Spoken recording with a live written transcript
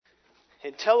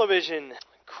In television,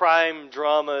 crime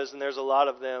dramas, and there's a lot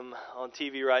of them on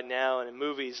TV right now and in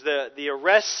movies, the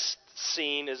arrest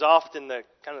scene is often the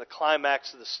kind of the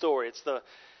climax of the story. It's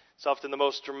often the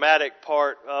most dramatic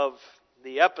part of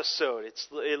the episode.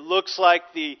 It looks like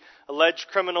the alleged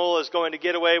criminal is going to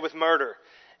get away with murder,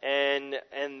 and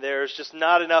there's just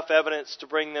not enough evidence to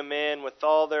bring them in with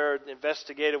all their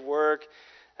investigative work.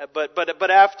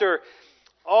 But after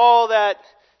all that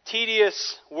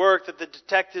tedious work that the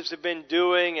detectives have been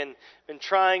doing and been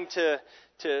trying to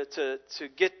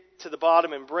get to the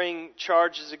bottom and bring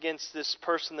charges against this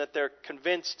person that they're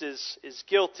convinced is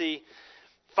guilty,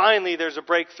 finally there's a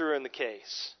breakthrough in the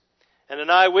case. And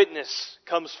an eyewitness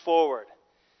comes forward.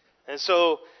 And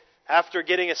so after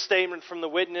getting a statement from the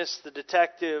witness, the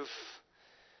detective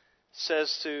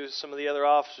says to some of the other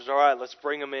officers, "All right, let's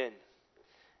bring him in."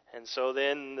 And so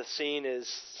then the scene is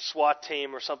SWAT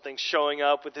team or something showing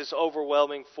up with this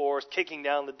overwhelming force, kicking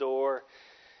down the door,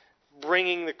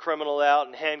 bringing the criminal out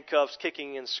in handcuffs,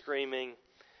 kicking and screaming.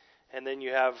 And then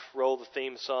you have roll the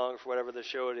theme song for whatever the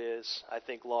show it is. I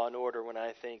think Law and Order when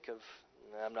I think of,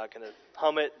 I'm not going to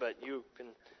hum it, but you can,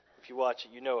 if you watch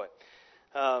it, you know it.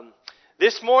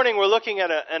 This morning we're looking at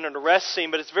an arrest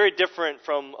scene, but it's very different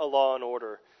from a Law and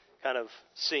Order kind of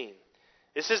scene.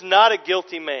 This is not a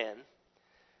guilty man.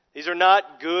 These are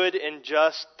not good and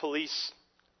just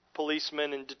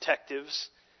policemen and detectives.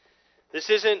 This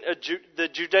isn't the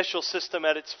judicial system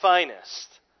at its finest.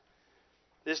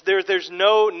 There's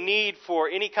no need for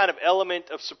any kind of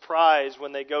element of surprise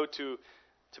when they go to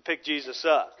pick Jesus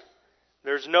up.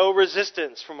 There's no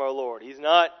resistance from our Lord. He's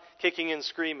not kicking and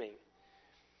screaming.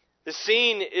 The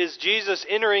scene is Jesus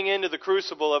entering into the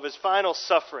crucible of His final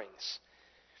sufferings.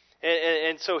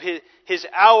 And so his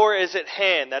hour is at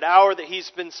hand. That hour that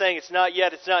He's been saying, it's not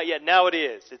yet. Now it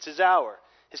is. It's His hour.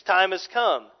 His time has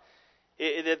come.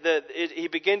 He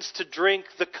begins to drink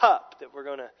the cup that we're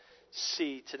going to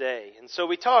see today. And so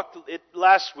we talked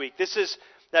last week. This is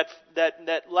that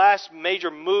last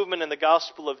major movement in the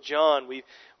Gospel of John.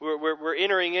 We're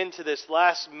entering into this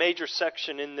last major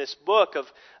section in this book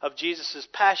of Jesus'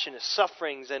 passion, His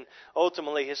sufferings, and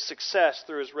ultimately His success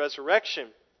through His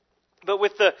resurrection. But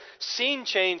with the scene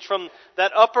change from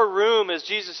that upper room as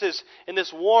Jesus is in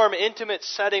this warm, intimate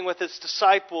setting with His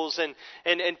disciples and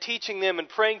teaching them and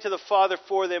praying to the Father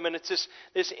for them, and it's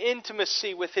this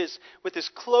intimacy with His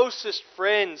closest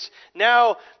friends.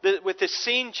 Now, with the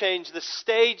scene change, the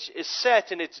stage is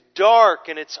set and it's dark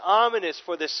and it's ominous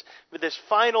for this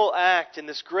final act in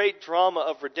this great drama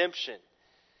of redemption.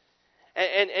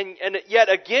 And yet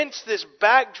against this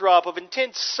backdrop of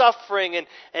intense suffering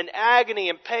and agony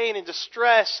and pain and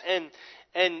distress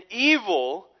and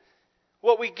evil,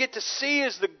 what we get to see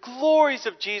is the glories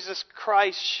of Jesus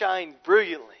Christ shine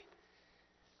brilliantly.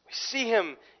 We see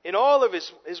Him in all of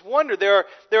His wonder. There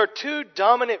are two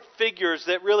dominant figures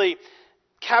that really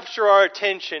capture our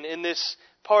attention in this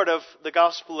part of the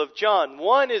Gospel of John.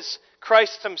 One is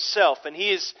Christ Himself, and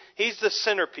He's the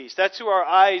centerpiece. That's who our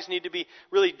eyes need to be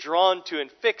really drawn to and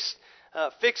fixed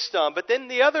on. But then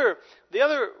the other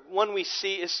one we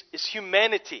see is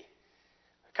humanity,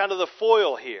 kind of the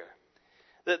foil here.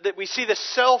 That we see the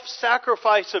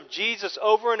self-sacrifice of Jesus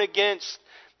over and against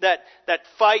that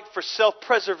fight for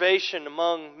self-preservation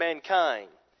among mankind.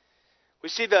 We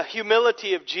see the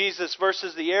humility of Jesus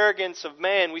versus the arrogance of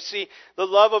man. We see the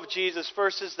love of Jesus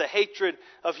versus the hatred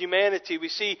of humanity. We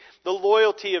see the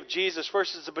loyalty of Jesus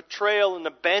versus the betrayal and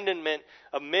abandonment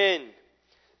of men.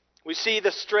 We see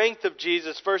the strength of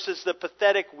Jesus versus the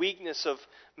pathetic weakness of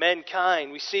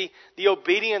mankind. We see the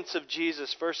obedience of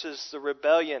Jesus versus the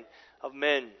rebellion of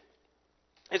men.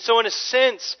 And so in a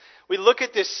sense, we look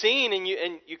at this scene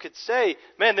and you could say,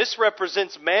 man, this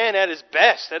represents man at his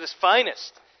best, at his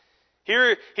finest.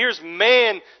 Here's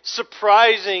man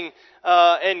surprising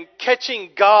and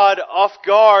catching God off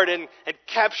guard and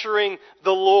capturing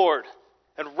the Lord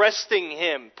and arresting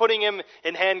Him, putting Him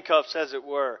in handcuffs, as it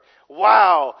were.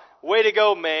 Wow, way to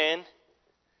go, man.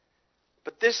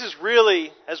 But this is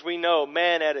really, as we know,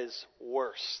 man at his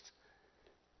worst.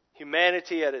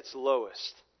 Humanity at its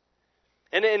lowest.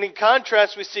 And in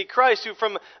contrast, we see Christ, who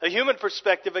from a human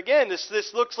perspective, again,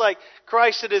 this looks like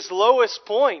Christ at His lowest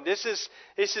point. This is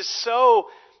so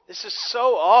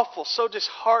awful, so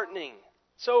disheartening,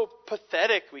 so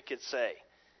pathetic, we could say,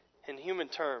 in human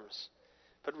terms.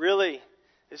 But really,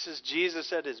 this is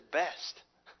Jesus at His best.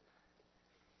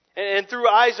 And through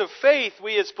eyes of faith,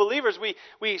 we as believers,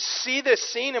 we see this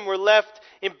scene and we're left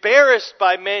embarrassed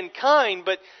by mankind,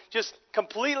 but just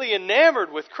completely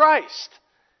enamored with Christ.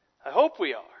 I hope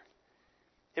we are.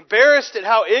 Embarrassed at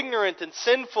how ignorant and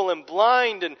sinful and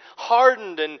blind and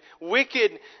hardened and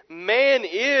wicked man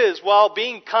is, while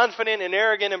being confident and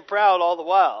arrogant and proud all the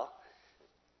while.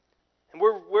 And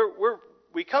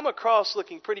we come across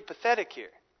looking pretty pathetic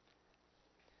here.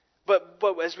 But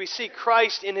as we see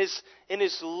Christ in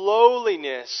his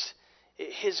lowliness,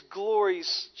 His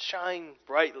glories shine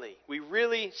brightly. We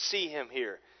really see Him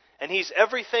here. And He's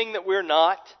everything that we're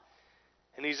not.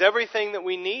 And He's everything that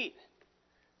we need.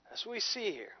 That's what we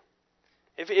see here.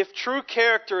 If true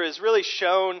character is really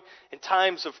shown in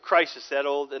times of crisis, that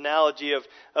old analogy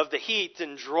of the heat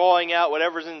and drawing out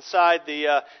whatever's inside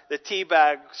the tea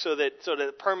bag so that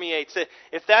it permeates.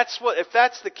 If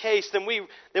that's the case, then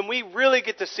we really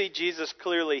get to see Jesus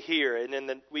clearly here and in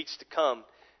the weeks to come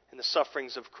in the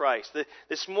sufferings of Christ.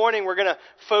 This morning we're going to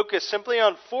focus simply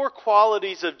on 4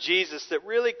 qualities of Jesus that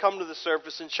really come to the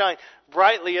surface and shine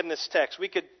brightly in this text. We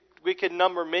could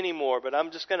number many more, but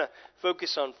I'm just going to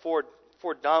focus on four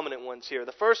dominant ones here.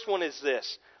 The first one is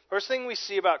this. First thing we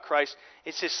see about Christ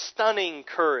is His stunning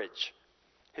courage.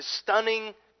 His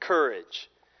stunning courage.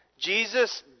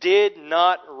 Jesus did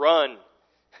not run.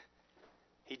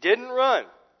 He didn't run.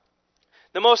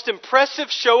 The most impressive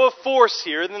show of force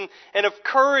here and of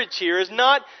courage here is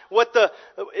not what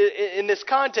in this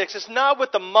context, it's not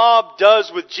what the mob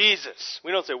does with Jesus.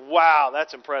 We don't say, wow,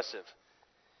 that's impressive.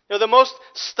 No, the most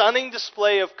stunning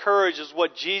display of courage is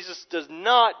what Jesus does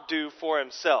not do for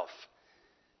Himself.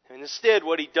 And instead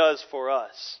what He does for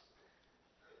us.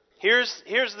 Here's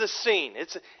the scene.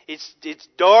 It's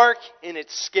dark and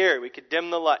it's scary. We could dim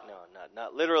the light. No,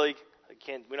 not literally.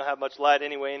 We don't have much light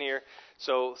anyway in here.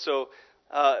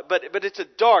 But it's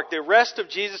dark. The arrest of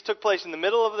Jesus took place in the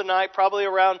middle of the night, probably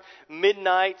around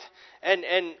midnight. And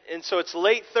so it's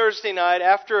late Thursday night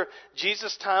after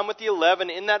Jesus' time with the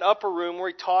 11 in that upper room where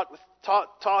He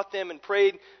taught them and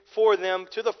prayed for them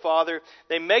to the Father.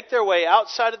 They make their way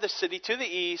outside of the city to the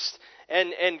east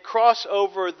and cross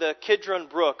over the Kidron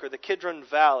Brook or the Kidron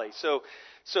Valley. So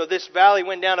this valley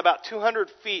went down about 200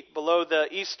 feet below the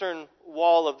eastern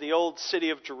wall of the old city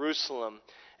of Jerusalem.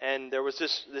 And there was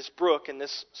this brook and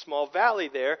this small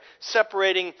valley there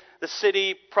separating the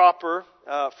city proper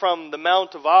from the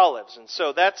Mount of Olives. And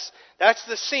so that's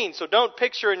the scene. So don't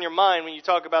picture in your mind when you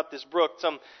talk about this brook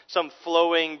some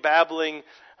flowing, babbling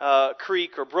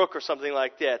creek or brook or something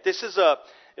like that. This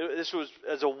was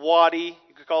as a wadi.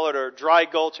 You could call it a dry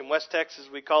gulch. In West Texas,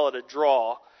 we call it a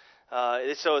draw.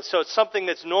 So it's something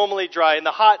that's normally dry. In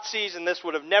the hot season, this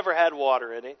would have never had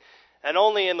water in it. And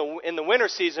only in the winter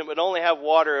season it would only have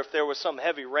water if there was some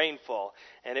heavy rainfall,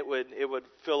 and it would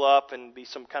fill up and be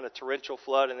some kind of torrential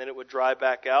flood, and then it would dry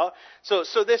back out. So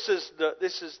this is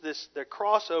the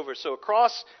crossover. So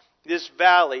across this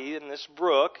valley and this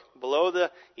brook below the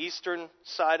eastern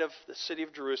side of the city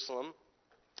of Jerusalem,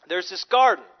 there's this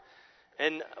garden.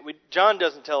 And John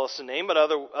doesn't tell us the name, but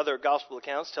other gospel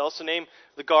accounts tell us the name.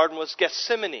 The garden was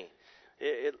Gethsemane.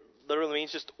 It literally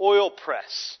means just oil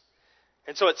press.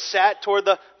 And so it sat toward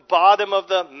the bottom of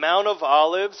the Mount of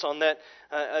Olives on that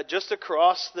just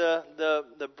across the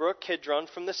brook Kidron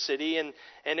from the city, and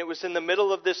it was in the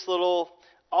middle of this little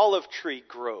olive tree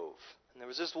grove. And there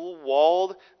was this little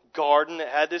walled garden that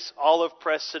had this olive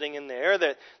press sitting in there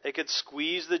that they could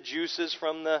squeeze the juices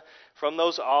from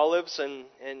those olives and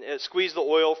squeeze the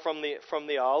oil from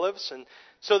the olives. And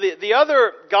so the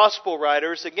other gospel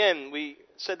writers, again, we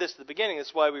said this at the beginning,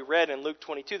 that's why we read in Luke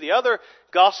 22. The other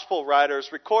gospel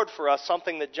writers record for us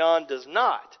something that John does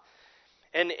not.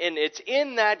 And it's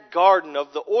in that garden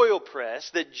of the oil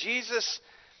press that Jesus,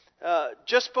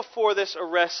 just before this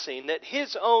arrest scene, that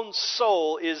His own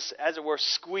soul is, as it were,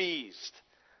 squeezed.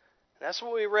 And that's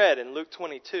what we read in Luke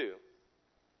 22.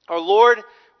 Our Lord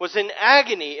was in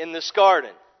agony in this garden.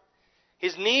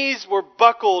 His knees were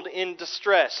buckled in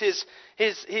distress. He's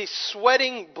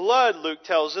sweating blood, Luke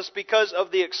tells us, because of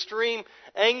the extreme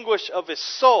anguish of his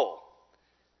soul.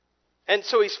 And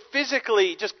so he's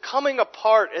physically just coming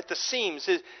apart at the seams.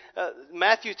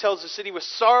 Matthew tells us that he was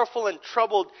sorrowful and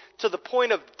troubled to the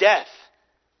point of death.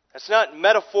 That's not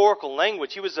metaphorical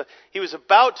language. He was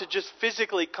about to just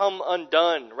physically come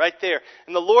undone right there.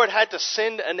 And the Lord had to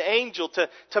send an angel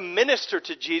to minister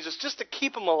to Jesus just to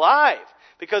keep him alive.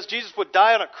 Because Jesus would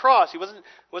die on a cross. He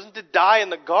wasn't to die in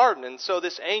the garden. And so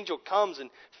this angel comes and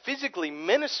physically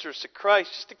ministers to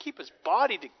Christ just to keep his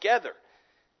body together.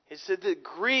 It's the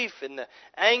grief and the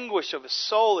anguish of his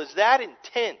soul is that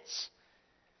intense.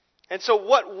 And so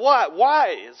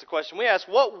why is the question we ask.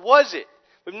 What was it?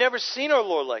 We've never seen our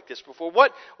Lord like this before.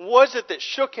 What was it that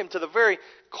shook him to the very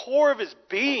core of his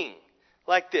being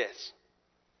like this?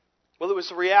 Well, it was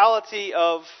the reality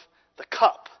of the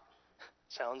cup.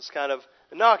 Sounds kind of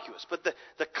innocuous. But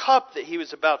the cup that he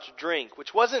was about to drink,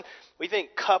 which wasn't, we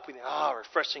think cup, we think,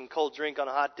 refreshing cold drink on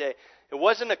a hot day. It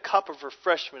wasn't a cup of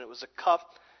refreshment. It was a cup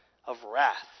of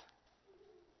wrath.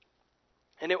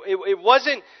 And it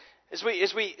wasn't, as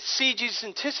we see Jesus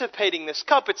anticipating this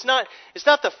cup, it's not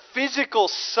the physical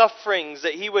sufferings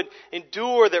that he would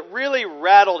endure that really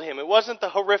rattled him. It wasn't the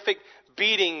horrific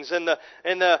beatings and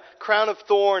the crown of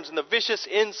thorns and the vicious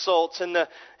insults and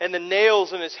the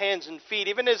nails in his hands and feet,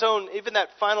 even that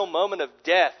final moment of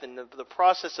death and the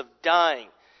process of dying.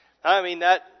 I mean,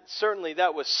 that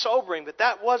was sobering, but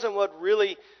that wasn't what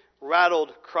really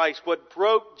rattled Christ. What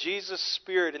broke Jesus'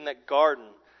 spirit in that garden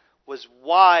was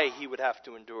why he would have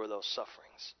to endure those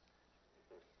sufferings.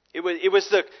 It was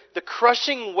the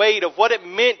crushing weight of what it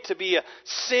meant to be a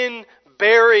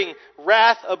sin-bearing,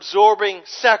 wrath-absorbing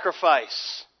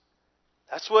sacrifice.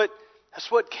 That's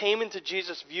what came into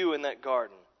Jesus' view in that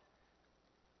garden.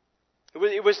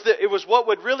 It was what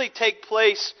would really take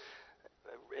place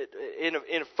in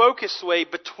a focused way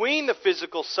between the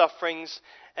physical sufferings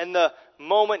and the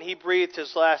moment he breathed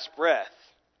his last breath.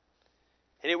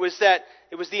 And it was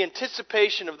the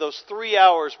anticipation of those 3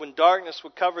 hours when darkness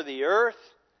would cover the earth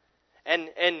and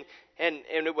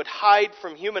it would hide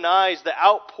from human eyes the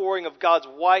outpouring of God's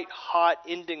white-hot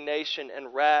indignation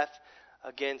and wrath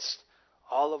against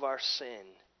all of our sin.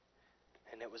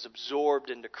 And it was absorbed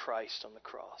into Christ on the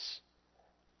cross.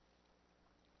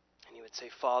 And he would say,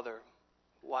 Father,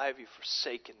 why have you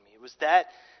forsaken me? It was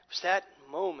that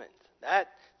moment, that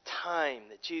time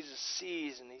that Jesus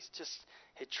sees, and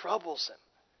it troubles him.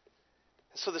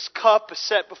 And so this cup is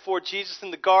set before Jesus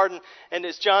in the garden, and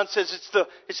as John says,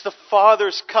 it's the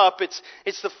Father's cup.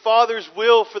 It's the Father's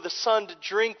will for the Son to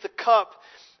drink the cup.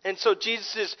 And so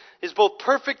Jesus is both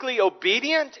perfectly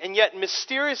obedient and yet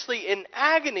mysteriously in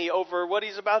agony over what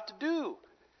he's about to do.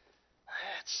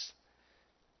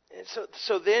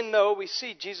 So then, though, we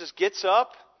see Jesus gets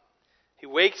up, he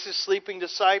wakes his sleeping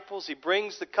disciples, he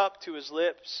brings the cup to his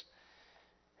lips,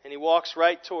 and he walks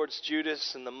right towards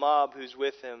Judas and the mob who's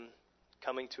with him,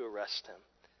 coming to arrest him.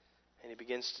 And he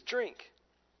begins to drink.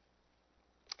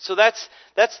 So that's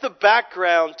the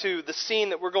background to the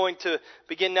scene that we're going to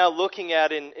begin now looking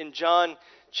at in John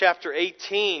chapter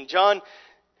 18.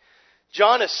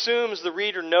 John assumes the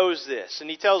reader knows this, and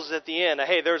he tells us at the end,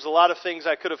 hey, there's a lot of things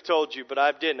I could have told you, but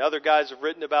I didn't. Other guys have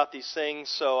written about these things,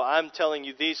 so I'm telling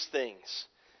you these things.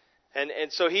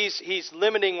 And so he's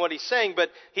limiting what he's saying,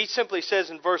 but he simply says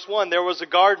in verse 1, there was a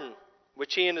garden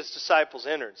which he and his disciples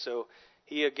entered. So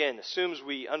he again assumes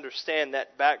we understand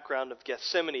that background of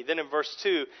Gethsemane. Then in verse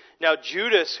 2, now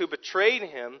Judas, who betrayed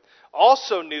him,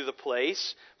 also knew the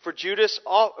place, for Jesus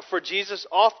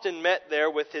often met there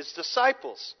with his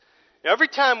disciples. Now every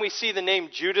time we see the name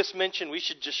Judas mentioned, we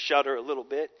should just shudder a little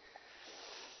bit.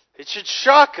 It should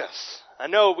shock us. I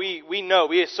know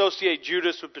we associate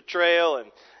Judas with betrayal,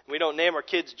 and we don't name our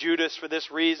kids Judas for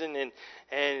this reason,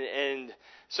 and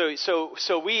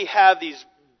so we have these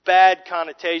bad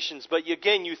connotations. But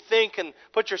again, you think and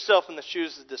put yourself in the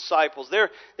shoes of the disciples.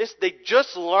 They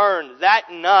just learned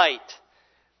that night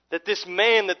that this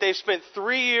man that they've spent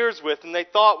 3 years with and they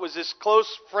thought was this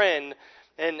close friend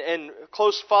and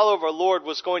close follower of our Lord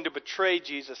was going to betray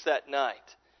Jesus that night.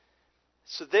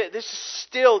 So this is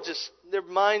still just, their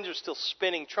minds are still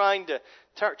spinning, trying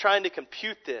to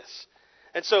compute this.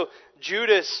 And so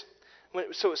Judas,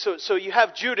 so you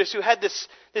have Judas who had this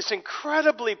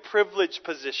incredibly privileged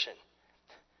position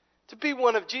to be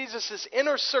one of Jesus'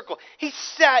 inner circle. He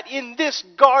sat in this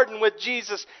garden with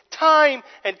Jesus time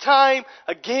and time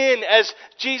again as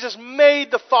Jesus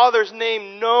made the Father's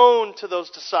name known to those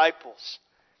disciples.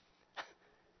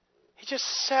 He just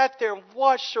sat there and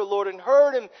watched our Lord and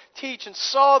heard Him teach and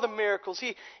saw the miracles.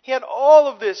 He had all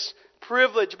of this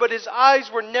privilege, but his eyes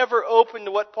were never open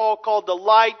to what Paul called the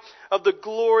light of the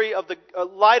glory of the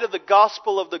light of the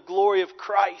gospel of the glory of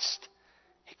Christ.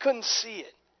 He couldn't see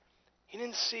it. He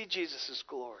didn't see Jesus'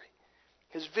 glory.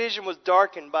 His vision was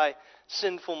darkened by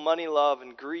sinful money love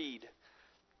and greed.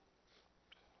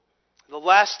 The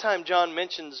last time John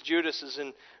mentions Judas is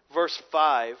in verse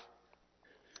 5.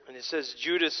 And it says,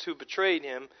 Judas, who betrayed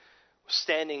him, was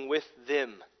standing with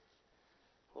them.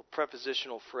 A little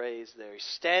prepositional phrase there. He's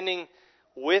standing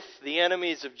with the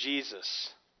enemies of Jesus.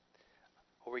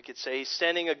 Or we could say he's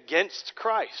standing against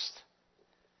Christ.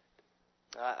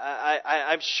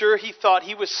 I'm sure he thought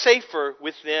he was safer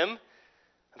with them.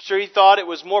 I'm sure he thought it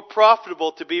was more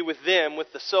profitable to be with them,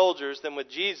 with the soldiers, than with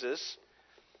Jesus.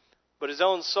 But his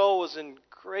own soul was in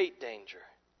great danger.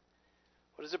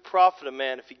 What does it profit a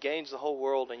man if he gains the whole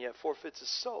world and yet forfeits his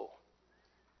soul?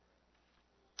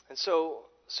 And so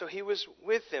So he was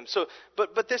with them.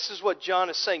 But this is what John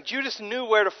is saying. Judas knew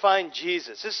where to find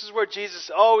Jesus. This is where Jesus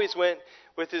always went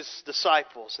with his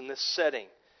disciples in this setting.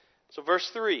 So verse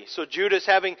 3. So Judas,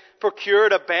 having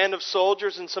procured a band of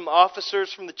soldiers and some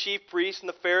officers from the chief priests and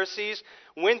the Pharisees,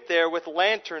 went there with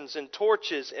lanterns and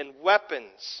torches and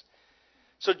weapons.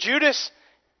 So Judas,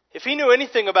 if he knew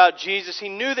anything about Jesus, he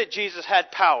knew that Jesus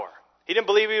had power. He didn't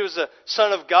believe he was the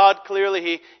Son of God. Clearly,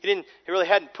 he really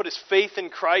hadn't put his faith in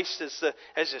Christ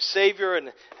as his Savior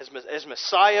and as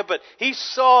Messiah. But he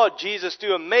saw Jesus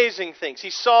do amazing things.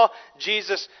 He saw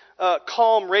Jesus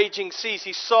calm raging seas.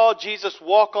 He saw Jesus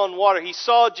walk on water. He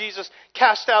saw Jesus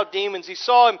cast out demons. He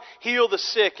saw him heal the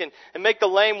sick and make the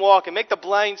lame walk and make the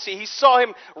blind see. He saw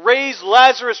him raise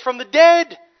Lazarus from the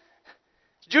dead.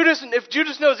 If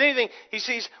Judas knows anything, he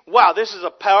sees, wow, this is a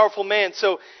powerful man.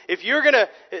 So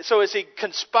as he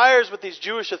conspires with these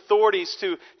Jewish authorities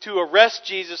to arrest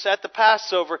Jesus at the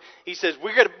Passover, he says,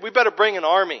 we better bring an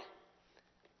army.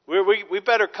 We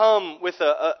better come with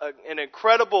an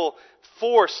incredible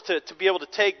force to be able to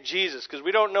take Jesus, because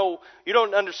you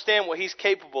don't understand what he's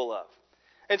capable of.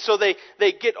 And so they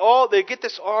get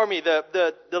this army.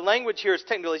 The language here is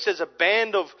technical. He says a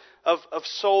band of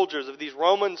soldiers, of these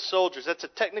Roman soldiers. That's a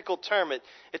technical term.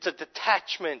 It's a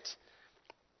detachment.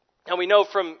 And we know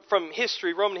from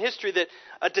history, Roman history, that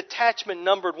a detachment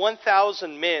numbered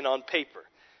 1,000 men on paper.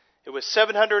 It was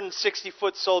 760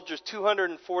 foot soldiers,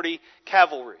 240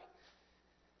 cavalry.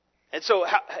 And so,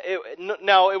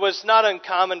 now it was not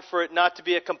uncommon for it not to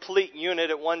be a complete unit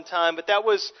at one time, but that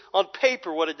was on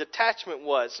paper what a detachment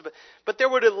was. But there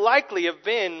would likely have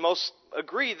been, most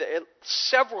agree, that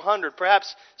several hundred,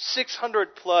 perhaps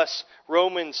 600 plus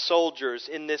Roman soldiers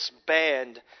in this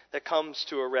band that comes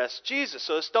to arrest Jesus.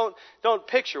 So don't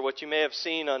picture what you may have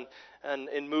seen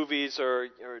in movies or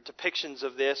depictions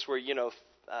of this, where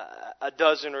a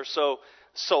dozen or so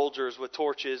soldiers with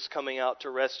torches coming out to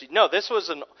arrest you. No, this was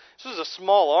a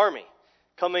small army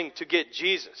coming to get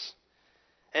Jesus.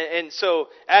 And so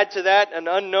add to that an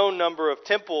unknown number of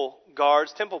temple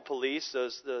guards, temple police,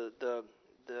 those the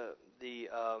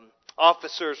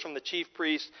officers from the chief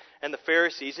priests and the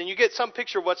Pharisees, and you get some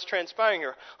picture of what's transpiring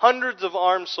here. Hundreds of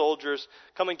armed soldiers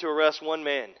coming to arrest one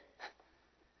man.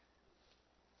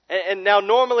 And now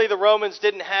normally the Romans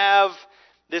didn't have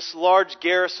this large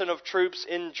garrison of troops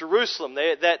in Jerusalem.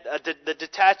 The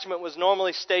detachment was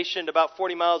normally stationed about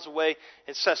 40 miles away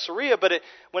in Caesarea. But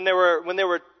when there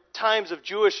were times of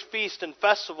Jewish feasts and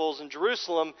festivals in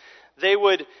Jerusalem, they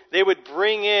would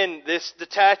bring in this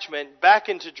detachment back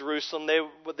into Jerusalem. They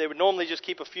would normally just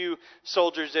keep a few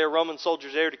soldiers there, Roman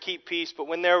soldiers there, to keep peace. But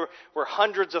when there were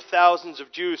hundreds of thousands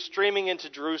of Jews streaming into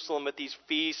Jerusalem at these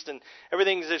feasts, and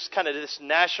everything's just kind of this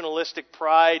nationalistic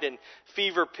pride and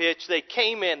fever pitch, they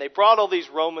came in. They brought all these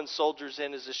Roman soldiers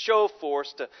in as a show of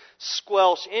force to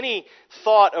squelch any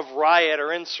thought of riot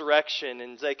or insurrection,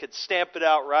 and they could stamp it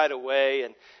out right away.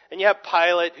 And you have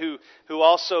Pilate, who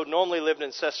also normally lived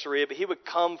in Caesarea, but he would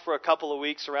come for a couple of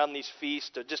weeks around these feasts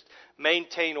to just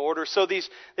maintain order. So this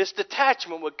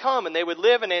detachment would come, and they would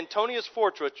live in Antonia's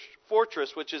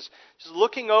fortress, which is just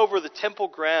looking over the temple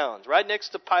grounds, right next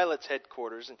to Pilate's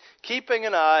headquarters, and keeping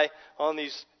an eye on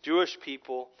these Jewish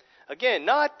people. Again,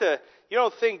 you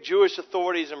don't think Jewish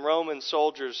authorities and Roman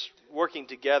soldiers working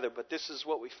together, but this is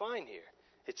what we find here.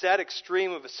 It's that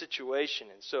extreme of a situation,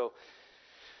 and so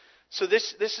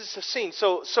this is the scene.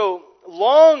 So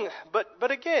long,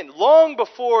 but again, long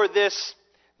before this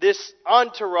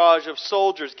entourage of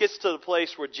soldiers gets to the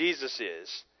place where Jesus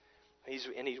is, he's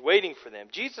waiting for them.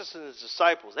 Jesus and his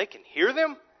disciples, they can hear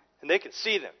them and they can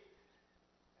see them.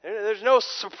 There's no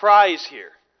surprise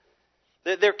here.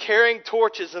 They're carrying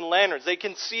torches and lanterns. They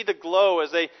can see the glow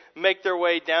as they make their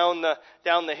way down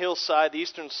the hillside, the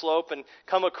eastern slope, and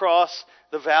come across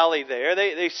the valley there.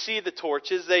 They see the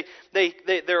torches.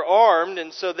 They're armed,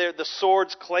 and so the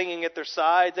swords clanging at their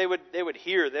sides. They would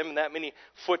hear them in that many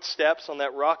footsteps on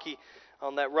that rocky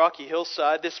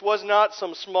hillside. This was not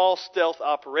some small stealth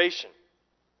operation.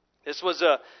 This was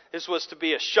to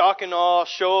be a shock and awe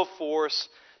show of force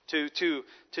to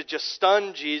just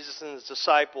stun Jesus and his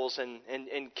disciples, and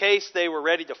in case they were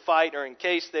ready to fight, or in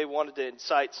case they wanted to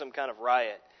incite some kind of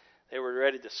riot, they were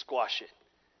ready to squash it.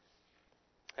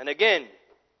 And again,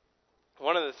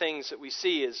 one of the things that we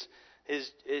see is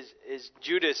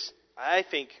Judas. I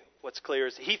think what's clear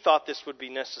is he thought this would be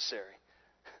necessary.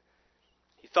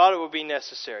 He thought it would be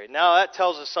necessary. Now that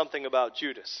tells us something about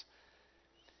Judas.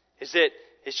 Is that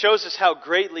it shows us how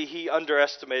greatly he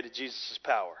underestimated Jesus'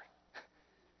 power.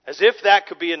 As if that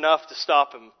could be enough to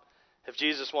stop him if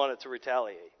Jesus wanted to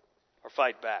retaliate or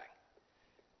fight back.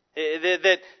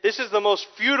 That this is the most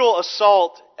futile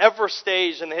assault ever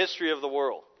staged in the history of the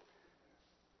world.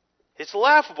 It's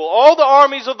laughable. All the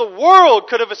armies of the world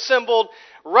could have assembled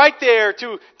right there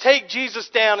to take Jesus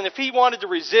down, and if he wanted to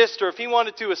resist or if he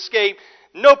wanted to escape,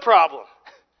 no problem.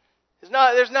 It's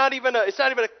not even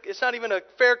a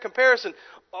fair comparison.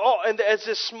 And as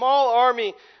this small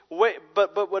army,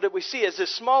 but what we see as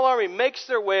this small army makes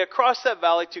their way across that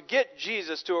valley to get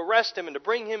Jesus, to arrest him and to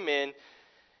bring him in,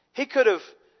 he could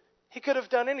have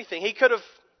done anything. He could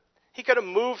have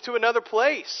moved to another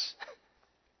place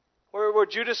where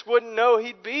Judas wouldn't know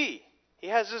he'd be. He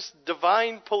has this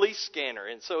divine police scanner,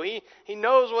 and so he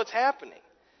knows what's happening.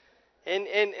 And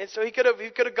so he could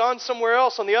have gone somewhere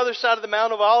else on the other side of the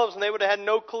Mount of Olives, and they would have had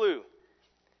no clue.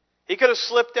 He could have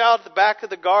slipped out the back of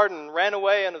the garden and ran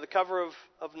away under the cover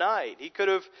of night. He could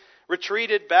have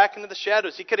retreated back into the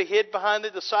shadows. He could have hid behind the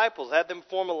disciples, had them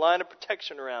form a line of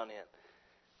protection around him.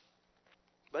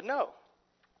 But no.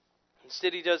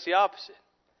 Instead, he does the opposite.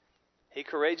 He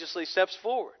courageously steps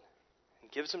forward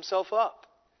and gives himself up.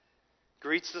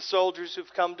 Greets the soldiers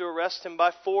who've come to arrest him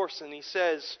by force, and he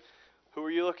says, "Who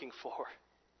are you looking for?"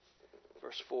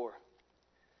 Verse 4.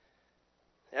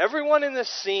 Everyone in this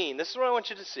scene, this is what I want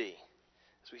you to see.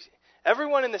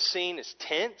 Everyone in the scene is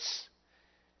tense,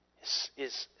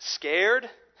 is scared.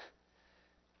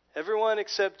 Everyone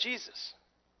except Jesus.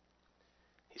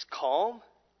 He's calm.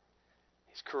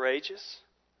 He's courageous.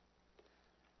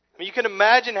 I mean, you can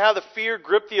imagine how the fear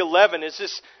gripped the 11 as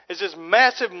this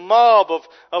massive mob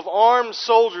of armed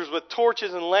soldiers with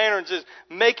torches and lanterns is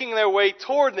making their way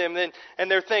toward them.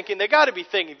 And they're thinking, they got to be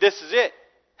thinking, this is it.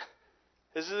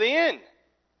 This is the end.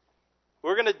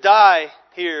 We're going to die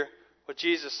here with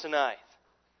Jesus tonight.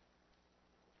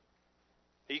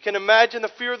 You can imagine the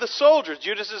fear of the soldiers.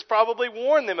 Judas has probably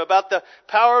warned them about the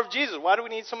power of Jesus. Why do we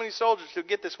need so many soldiers to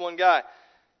get this one guy?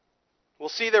 We'll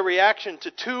see their reaction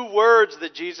to two words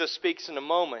that Jesus speaks in a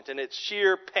moment, and it's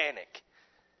sheer panic.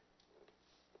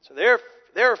 So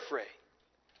they're afraid.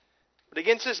 But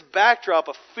against this backdrop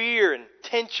of fear and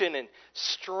tension and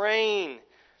strain,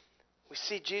 we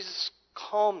see Jesus'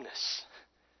 calmness.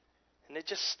 And it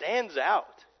just stands out.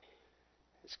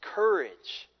 His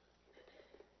courage.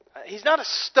 He's not a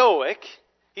stoic.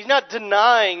 He's not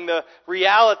denying the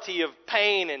reality of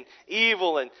pain and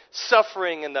evil and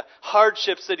suffering and the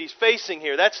hardships that he's facing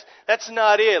here. That's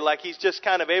not it. Like he's just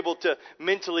kind of able to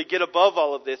mentally get above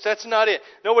all of this. That's not it.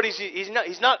 No,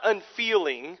 he's not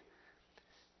unfeeling.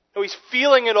 No, he's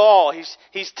feeling it all.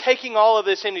 He's taking all of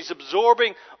this in. He's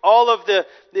absorbing all of the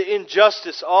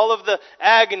injustice, all of the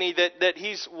agony that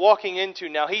he's walking into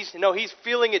now. He's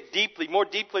feeling it deeply, more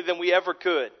deeply than we ever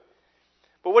could.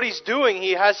 But what he's doing,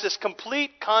 he has this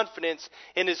complete confidence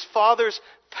in his Father's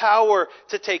power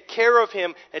to take care of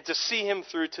him and to see him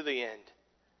through to the end.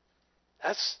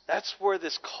 That's where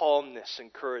this calmness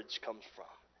and courage comes from.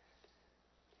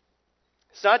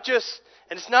 It's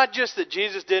not just that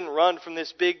Jesus didn't run from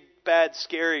this big, bad,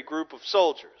 scary group of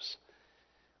soldiers.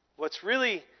 What's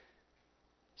really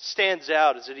stands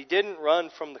out is that he didn't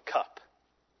run from the cup.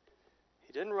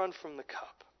 He didn't run from the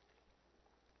cup.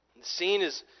 And the scene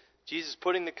is Jesus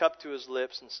putting the cup to his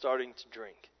lips and starting to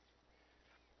drink.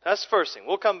 That's the first thing.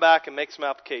 We'll come back and make some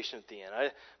application at the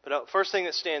end. But the first thing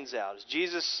that stands out is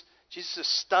Jesus'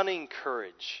 stunning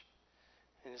courage.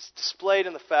 And it's displayed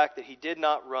in the fact that he did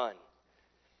not run.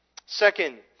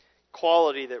 Second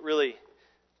quality that really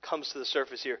comes to the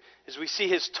surface here is we see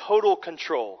his total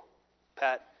control.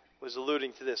 Pat was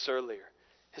alluding to this earlier.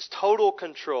 His total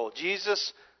control.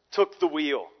 Jesus took the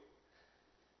wheel.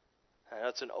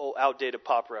 That's an old, outdated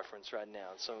pop reference right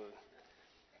now. So,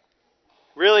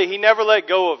 really, he never let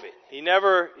go of it. He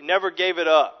never gave it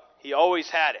up. He always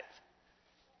had it.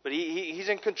 But he's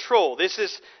in control. This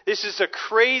is a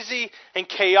crazy and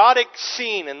chaotic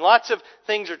scene, and lots of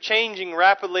things are changing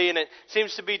rapidly, and it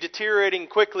seems to be deteriorating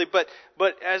quickly. But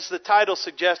as the title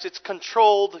suggests, it's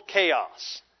controlled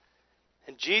chaos.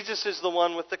 And Jesus is the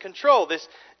one with the control.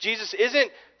 Jesus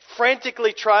isn't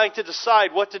frantically trying to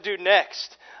decide what to do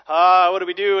next. What do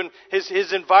we do? And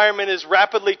his environment is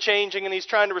rapidly changing, and he's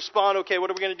trying to respond. Okay, what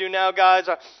are we going to do now, guys?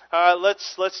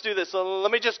 Let's do this.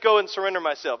 Let me just go and surrender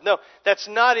myself. No, that's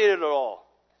not it at all.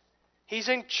 He's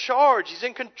in charge. He's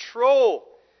in control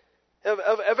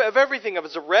of everything, of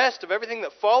his arrest, of everything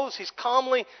that follows. He's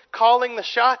calmly calling the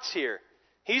shots here.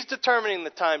 He's determining the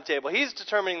timetable. He's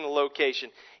determining the location.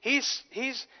 He's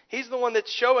the one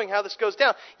that's showing how this goes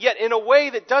down. Yet in a way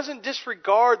that doesn't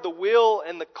disregard the will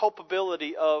and the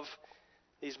culpability of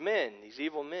these men, these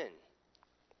evil men.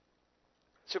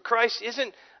 So Christ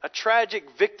isn't a tragic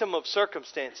victim of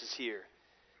circumstances here.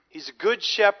 He's a good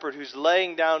shepherd who's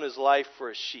laying down his life for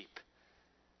his sheep.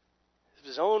 of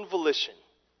His own volition.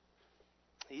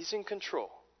 He's in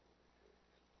control.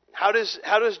 How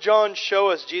does John show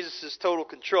us Jesus' total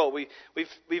control?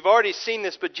 We've already seen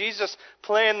this, but Jesus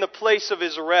planned the place of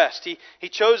His arrest. He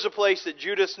chose a place that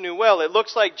Judas knew well. It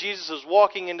looks like Jesus is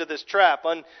walking into this trap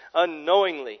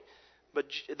unknowingly, but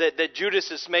that Judas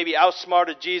has maybe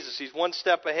outsmarted Jesus. He's one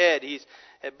step ahead.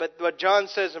 But what John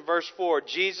says in verse 4,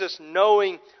 Jesus,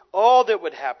 knowing all that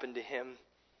would happen to Him,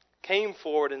 came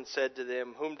forward and said to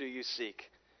them, "Whom do you seek?"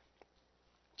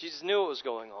 Jesus knew what was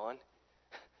going on.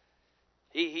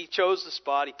 He chose the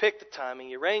spot. He picked the timing.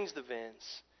 He arranged the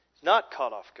events. He's not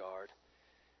caught off guard.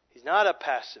 He's not a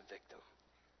passive victim.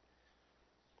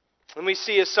 And we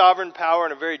see His sovereign power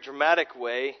in a very dramatic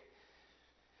way.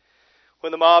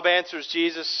 When the mob answers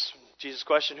Jesus'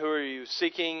 question, "Who are you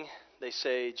seeking?" they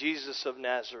say, "Jesus of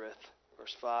Nazareth."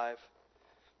 Verse 5.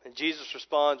 And Jesus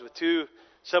responds with two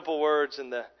simple words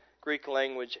in the Greek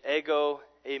language, ego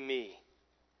eimi.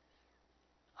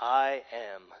 I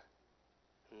am.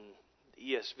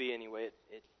 ESV anyway,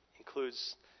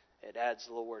 it adds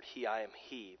the little word He, I am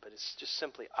He, but it's just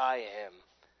simply I am.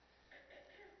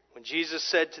 When Jesus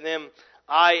said to them,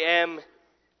 "I am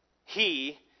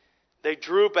He," they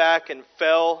drew back and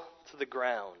fell to the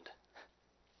ground.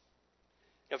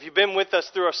 Now, if you've been with us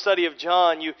through our study of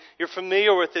John, you're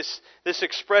familiar with this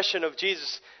expression of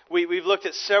Jesus. We've looked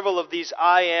at several of these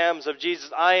I ams of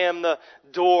Jesus. I am the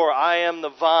door. I am the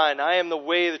vine. I am the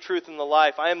way, the truth, and the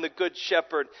life. I am the good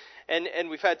shepherd. And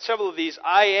we've had several of these.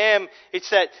 I am, it's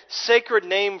that sacred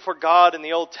name for God in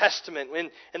the Old Testament.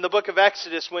 In the book of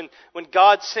Exodus, when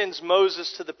God sends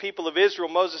Moses to the people of Israel,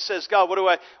 Moses says, "God, what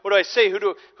do I say? Who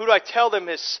do I tell them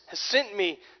has sent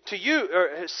me to you,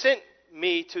 or has sent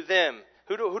me to them?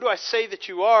 Who do I say that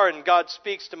you are?" And God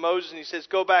speaks to Moses and He says,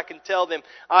 "Go back and tell them,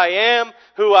 I am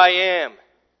who I am."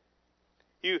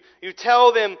 You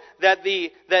tell them that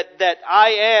I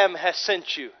am has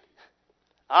sent you.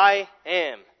 I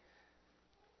am.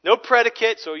 No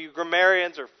predicate, so you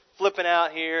grammarians are flipping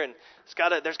out here, and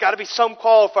there's got to be some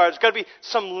qualifier. There's got to be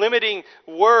some limiting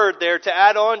word there to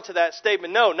add on to that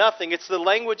statement. No, nothing. It's the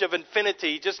language of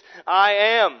infinity. Just I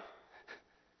am.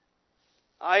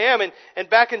 I am. And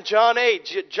back in John 8,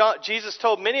 Jesus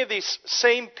told many of these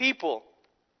same people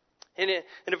in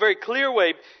a very clear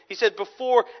way. He said,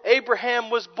 "Before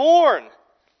Abraham was born,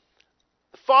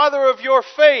 the father of your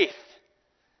faith,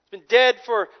 been dead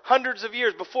for hundreds of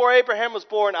years. Before Abraham was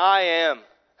born, I am."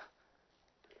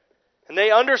 And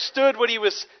they understood what He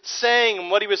was saying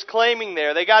and what He was claiming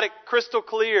there. They got it crystal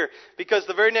clear, because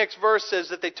the very next verse says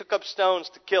that they took up stones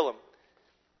to kill Him.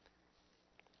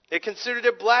 They considered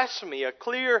it blasphemy, a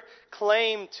clear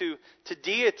claim to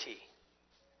deity.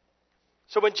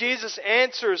 So when Jesus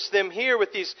answers them here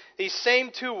with these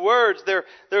same two words, they're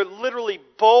literally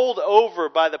bowled over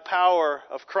by the power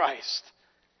of Christ.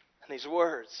 And these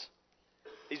words,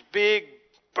 these big,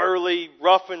 burly,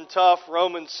 rough and tough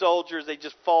Roman soldiers, they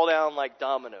just fall down like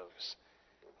dominoes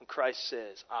when Christ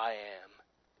says, "I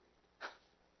am."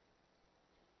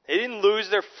 They didn't lose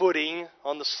their footing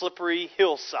on the slippery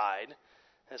hillside,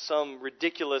 as some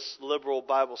ridiculous liberal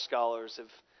Bible scholars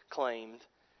have claimed.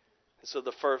 And so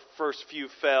the first few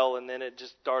fell, and then it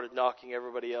just started knocking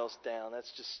everybody else down.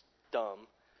 That's just dumb.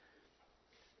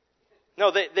 No,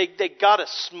 they got a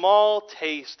small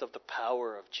taste of the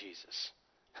power of Jesus.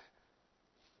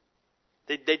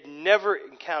 They'd never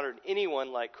encountered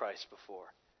anyone like Christ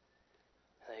before.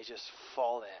 And they just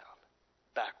fall down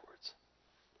backwards.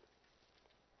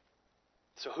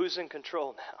 So who's in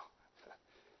control now?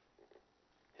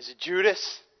 Is it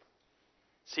Judas?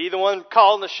 Is he the one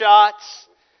calling the shots?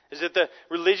 Is it the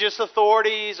religious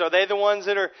authorities? Are they the ones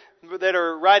that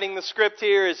are writing the script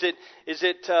here? Is it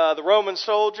the Roman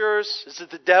soldiers? Is it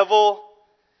the devil?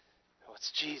 No,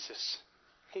 it's Jesus.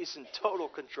 He's in total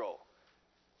control.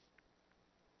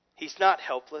 He's not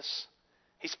helpless.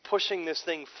 He's pushing this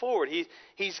thing forward.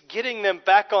 He's getting them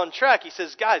back on track. He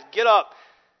says, "Guys, get up.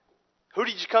 Who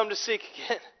did you come to seek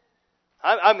again?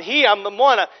 I'm He. I'm the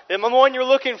one. I'm the one you're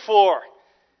looking for."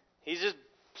 He's just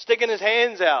sticking His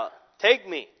hands out. "Take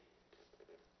me."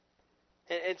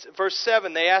 It's verse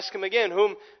 7. They ask Him again,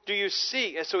 "Whom do you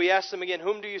seek?" And so He asked them again,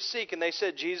 "Whom do you seek?" And they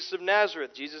said, "Jesus of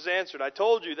Nazareth." Jesus answered, "I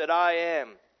told you that I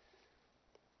am."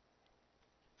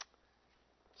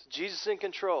 So Jesus in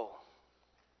control.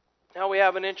 Now we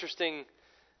have an interesting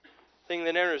thing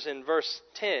that enters in verse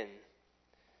 10.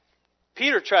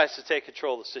 Peter tries to take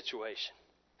control of the situation.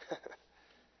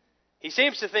 He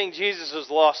seems to think Jesus has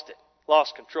lost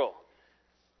control.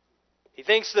 He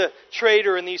thinks the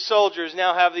traitor and these soldiers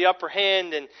now have the upper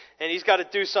hand, and he's got to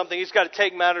do something. He's got to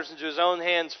take matters into his own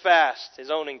hands fast,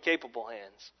 his own incapable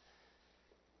hands.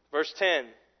 Verse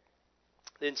 10,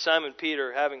 Then Simon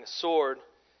Peter, having a sword,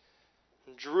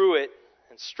 drew it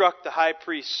and struck the high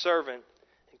priest's servant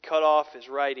and cut off his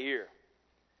right ear.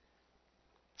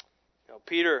 Now,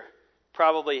 Peter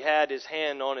probably had his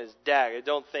hand on his dagger. I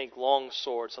don't think long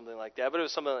sword, something like that, but it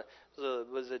was something that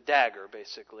was a dagger,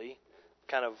 basically,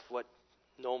 kind of what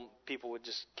normal people would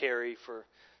just carry for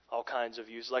all kinds of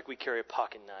use, like we carry a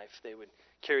pocket knife. They would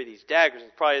carry these daggers,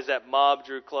 and probably as that mob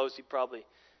drew close, he probably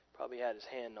had his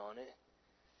hand on it.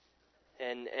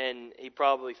 And he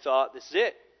probably thought, this is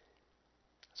it.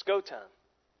 It's go time.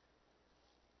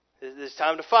 It's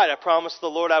time to fight. I promised the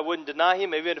Lord I wouldn't deny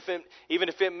Him, even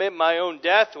if it meant my own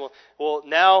death. Well,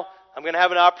 now I'm going to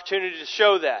have an opportunity to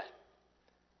show that.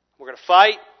 We're going to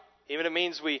fight, even if it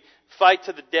means we fight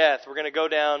to the death. We're going to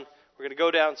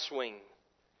go down swinging.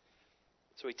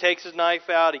 So he takes his knife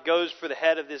out. He goes for the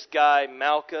head of this guy,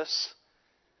 Malchus.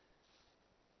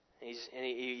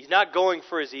 He's not going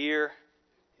for his ear.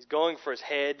 He's going for his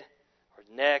head or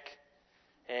his neck,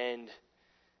 and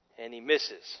he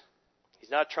misses. He's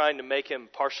not trying to make him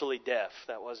partially deaf.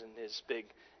 That wasn't his big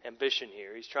ambition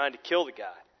here. He's trying to kill the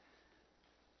guy.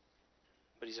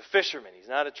 But he's a fisherman. He's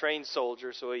not a trained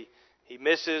soldier, so he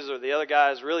misses, or the other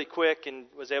guy is really quick and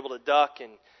was able to duck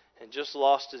and just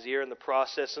lost his ear in the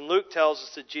process. And Luke tells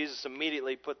us that Jesus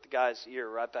immediately put the guy's ear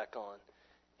right back on,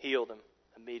 healed him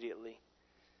immediately.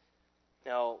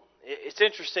 Now, it's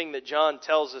interesting that John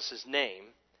tells us his name,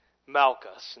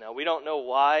 Malchus. Now, we don't know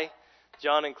why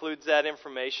John includes that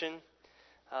information.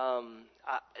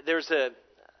 There's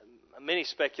many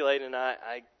speculate, and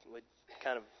I would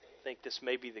kind of think this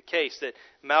may be the case, that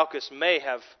Malchus may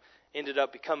have ended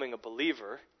up becoming a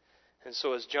believer. And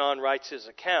so as John writes his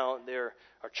account, there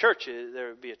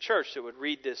would be a church that would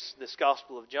read this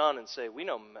Gospel of John and say, you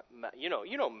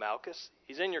know Malchus.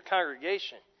 He's in your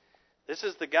congregation. This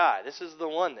is the guy. This is the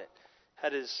one that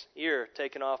had his ear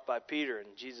taken off by Peter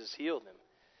and Jesus healed him.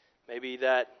 Maybe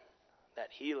that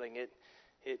healing,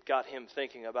 it got him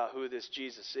thinking about who this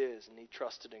Jesus is, and he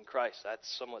trusted in Christ. That's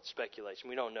somewhat speculation.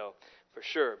 We don't know for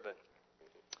sure, but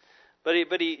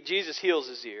Jesus heals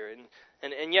his ear,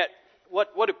 and yet what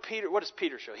does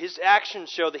Peter show? His actions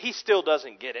show that he still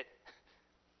doesn't get it.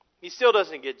 He still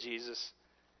doesn't get Jesus.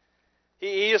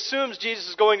 He assumes Jesus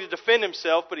is going to defend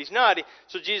himself, but he's not.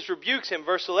 So Jesus rebukes him.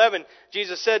 Verse 11,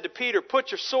 Jesus said to Peter, "Put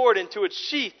your sword into its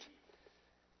sheath.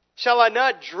 Shall I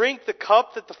not drink the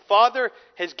cup that the Father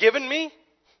has given me?"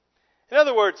 In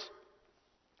other words,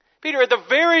 Peter, at the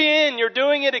very end, you're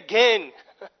doing it again.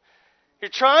 You're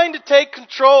trying to take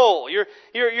control. You're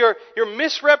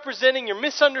misrepresenting, you're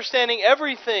misunderstanding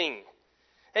everything.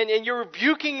 And you're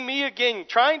rebuking me again,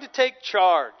 trying to take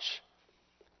charge.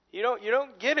 You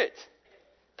don't get it.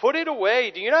 Put it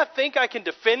away. Do you not think I can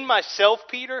defend myself,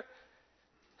 Peter?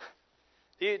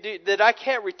 That I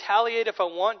can't retaliate if I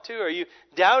want to? Are you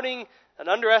doubting and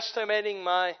underestimating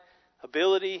my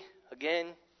ability again?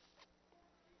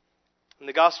 In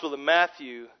the Gospel of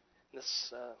Matthew,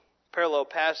 this parallel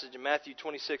passage in Matthew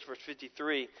 26, verse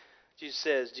 53, Jesus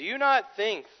says, Do you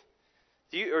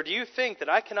think that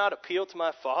I cannot appeal to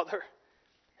my Father,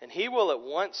 and He will at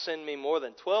once send me more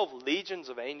than 12 legions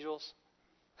of angels?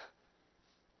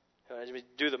 As we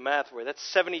do the math for you, that's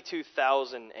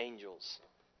 72,000 angels.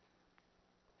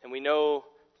 And we know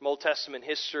from Old Testament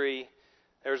history,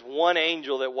 there's one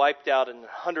angel that wiped out an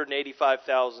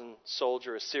 185,000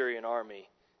 soldier Assyrian army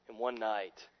in one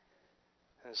night.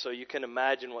 And so you can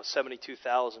imagine what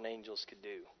 72,000 angels could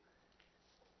do.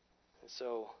 And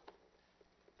so,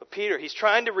 but Peter, he's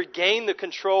trying to regain the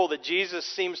control that Jesus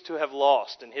seems to have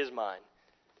lost in his mind.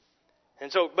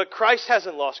 And so, but Christ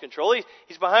hasn't lost control.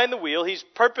 He's behind the wheel. He's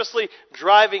purposely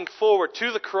driving forward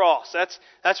to the cross.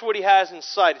 That's what he has in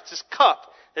sight. It's this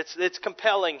cup that's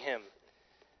compelling him.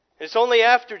 And it's only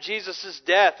after Jesus'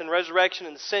 death and resurrection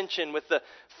and ascension, with the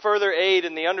further aid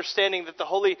and the understanding that the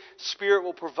Holy Spirit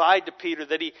will provide to Peter,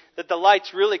 that the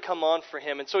lights really come on for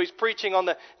him. And so he's preaching on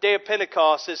the day of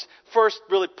Pentecost, this first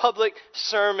really public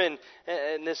sermon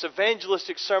and this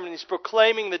evangelistic sermon. He's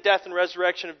proclaiming the death and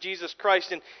resurrection of Jesus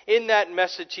Christ. And in that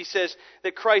message, he says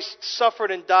that Christ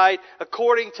suffered and died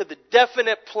according to the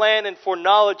definite plan and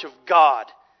foreknowledge of God.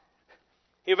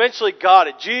 He eventually got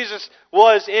it. Jesus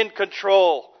was in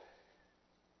control.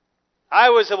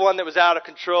 I was the one that was out of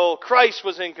control. Christ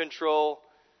was in control.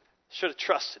 Should have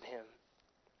trusted Him.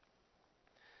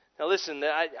 Now listen,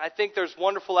 I think there's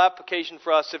wonderful application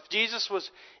for us. If Jesus was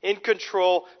in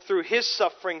control through His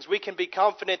sufferings, we can be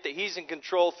confident that He's in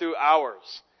control through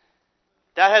ours.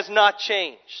 That has not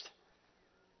changed.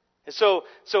 And so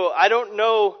I don't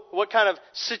know what kind of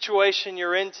situation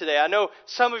you're in today. I know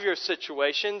some of your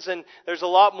situations, and there's a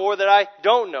lot more that I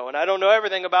don't know. And I don't know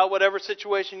everything about whatever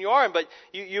situation you are in, but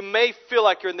you may feel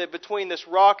like you're between this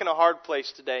rock and a hard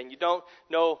place today, and you don't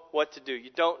know what to do.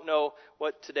 You don't know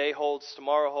what today holds,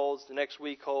 tomorrow holds, the next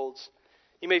week holds.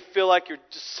 You may feel like you're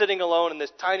just sitting alone in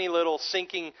this tiny little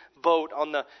sinking boat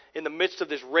in the midst of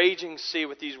this raging sea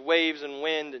with these waves and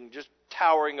wind and just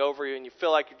towering over you, and you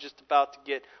feel like you're just about to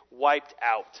get wiped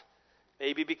out.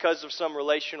 Maybe because of some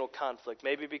relational conflict,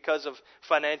 maybe because of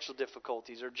financial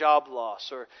difficulties or job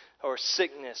loss or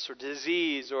sickness or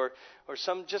disease or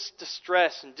some just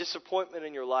distress and disappointment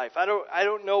in your life. I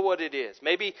don't know what it is.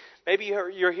 Maybe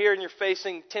you're here and you're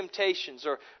facing temptations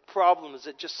or problems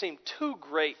that just seem too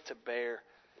great to bear.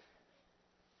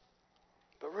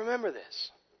 But remember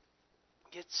this.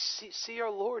 See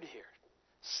our Lord here.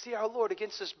 See our Lord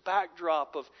against this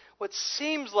backdrop of what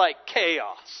seems like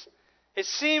chaos. It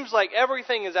seems like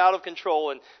everything is out of control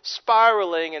and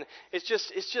spiraling, and it's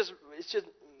just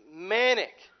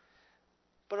manic.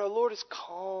 But our Lord is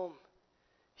calm.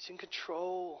 He's in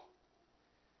control.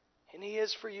 And He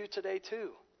is for you today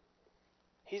too.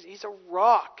 He's a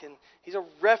rock and He's a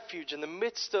refuge in the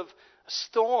midst of a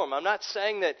storm. I'm not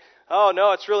saying that, oh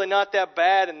no, it's really not that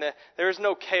bad and there is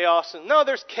no chaos. No,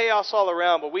 there's chaos all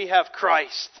around, but we have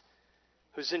Christ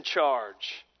who's in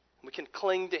charge. We can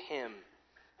cling to Him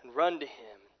and run to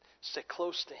Him, stay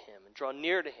close to Him and draw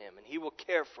near to Him, and He will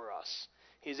care for us.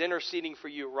 He's interceding for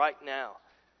you right now.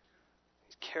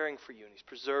 He's caring for you and He's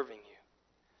preserving you.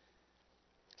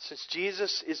 Since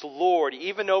Jesus is Lord,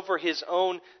 even over His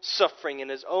own suffering and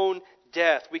His own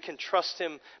death, we can trust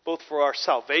Him both for our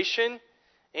salvation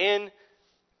and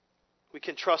we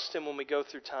can trust Him when we go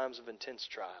through times of intense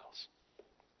trials,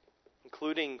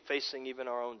 including facing even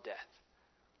our own death.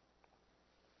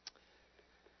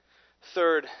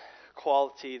 Third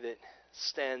quality that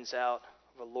stands out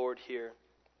of the Lord here,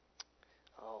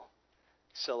 I'll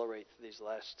accelerate these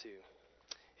last two,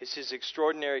 is His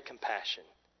extraordinary compassion.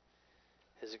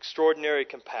 His extraordinary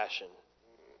compassion.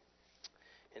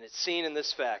 And it's seen in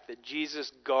this fact that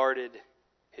Jesus guarded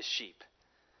His sheep.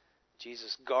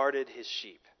 Jesus guarded His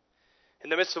sheep.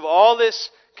 In the midst of all this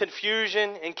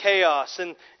confusion and chaos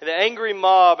and the angry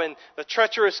mob and the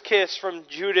treacherous kiss from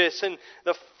Judas and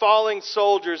the falling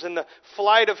soldiers and the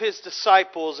flight of His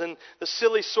disciples and the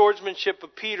silly swordsmanship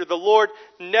of Peter, the Lord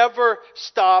never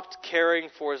stopped caring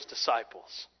for His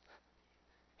disciples.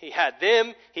 He had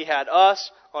them, He had us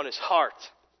on His heart.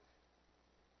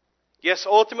 Yes,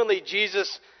 ultimately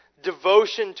Jesus'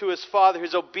 devotion to His Father,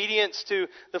 His obedience to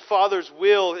the Father's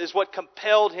will is what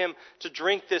compelled Him to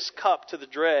drink this cup to the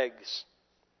dregs.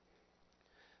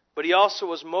 But He also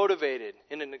was motivated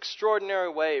in an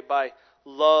extraordinary way by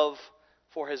love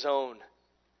for His own.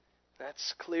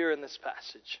 That's clear in this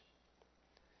passage.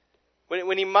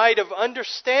 When He might have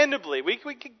understandably, we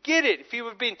could get it, if He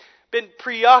would have been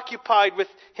preoccupied with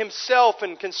Himself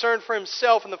and concerned for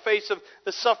Himself in the face of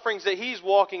the sufferings that He's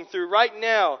walking through right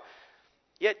now.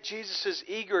 Yet Jesus is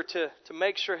eager to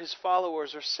make sure His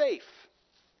followers are safe.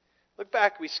 Look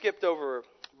back, we skipped over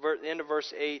the end of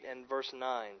verse 8 and verse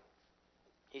 9.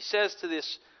 He says to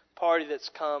this party that's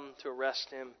come to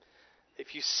arrest Him,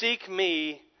 "If you seek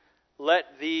me,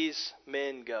 let these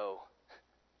men go.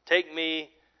 Take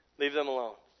me, leave them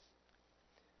alone."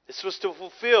 This was to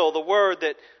fulfill the word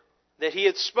that He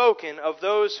had spoken, "Of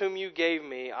those whom you gave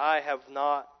me, I have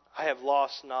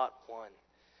lost not one."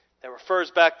 That refers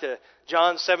back to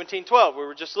John 17:12. We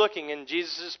were just looking in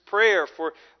Jesus' prayer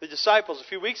for the disciples a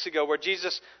few weeks ago, where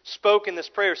Jesus spoke in this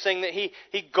prayer saying that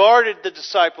He guarded the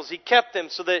disciples. He kept them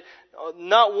so that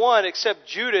not one except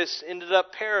Judas ended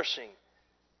up perishing.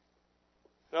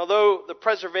 And although the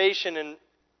preservation in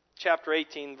chapter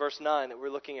 18, verse 9 that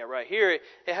we're looking at right here,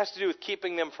 it has to do with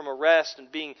keeping them from arrest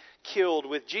and being killed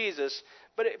with Jesus,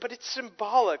 but it's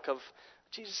symbolic of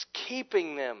Jesus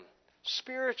keeping them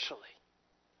spiritually.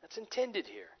 That's intended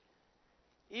here.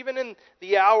 Even in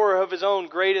the hour of His own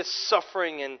greatest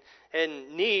suffering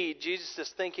and need, Jesus is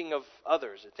thinking of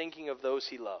others, thinking of those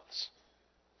He loves.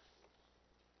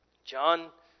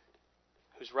 John,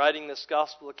 who's writing this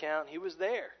gospel account, he was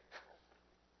there.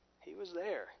 He was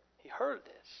there. He heard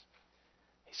this.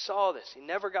 He saw this. He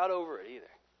never got over it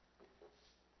either.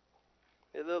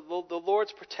 The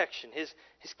Lord's protection, His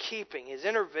keeping, His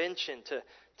intervention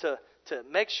to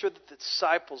make sure that the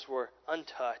disciples were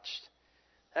untouched.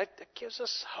 That gives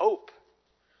us hope,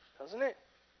 doesn't it?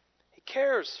 He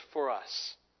cares for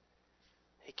us.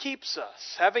 He keeps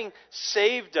us. Having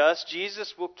saved us,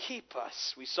 Jesus will keep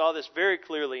us. We saw this very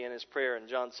clearly in His prayer in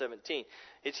John 17.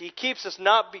 He keeps us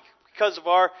not because of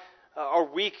our our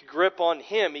weak grip on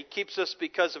Him. He keeps us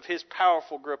because of His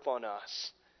powerful grip on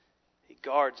us. He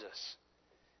guards us.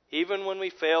 Even when we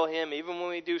fail Him, even when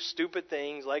we do stupid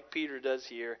things like Peter does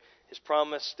here, His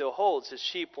promise still holds. His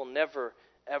sheep will never,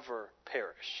 ever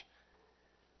perish.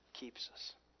 He keeps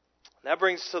us. And that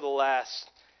brings us to the last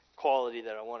quality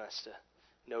that I want us to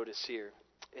notice here.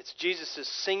 It's Jesus'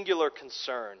 singular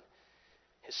concern.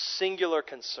 His singular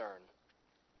concern.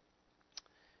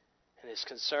 And His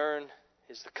concern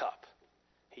is the cup.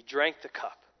 He drank the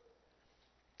cup.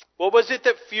 What was it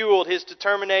that fueled His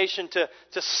determination to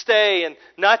stay and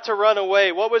not to run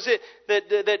away? What was it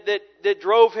that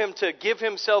drove Him to give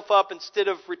Himself up instead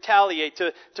of retaliate,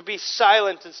 to be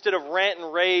silent instead of rant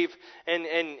and rave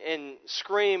and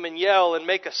scream and yell and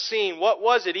make a scene? What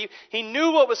was it? He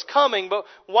knew what was coming, but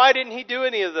why didn't He do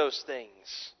any of those things?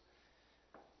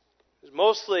 It was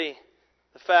mostly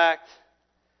the fact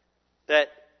that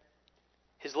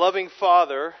His loving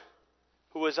Father,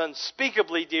 who was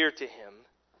unspeakably dear to Him,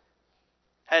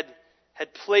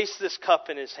 had placed this cup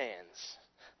in His hands.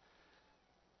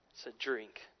 Said,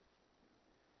 drink.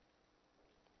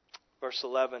 Verse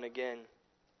 11 again.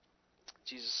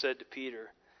 Jesus said to Peter,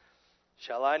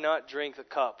 shall I not drink the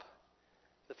cup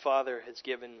the Father has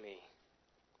given me?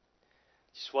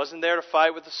 He just wasn't there to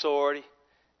fight with the sword. He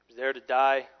was there to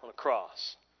die on a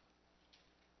cross.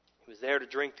 He was there to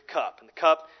drink the cup. And the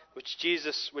cup which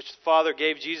the Father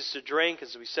gave Jesus to drink,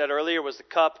 as we said earlier, was the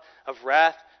cup of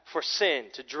wrath for sin.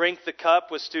 To drink the cup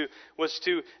was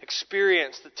to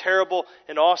experience the terrible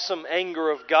and awesome anger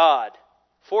of God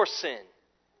for sin.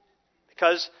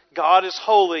 Because God is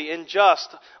holy and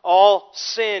just, all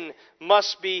sin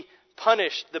must be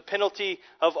punished. The penalty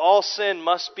of all sin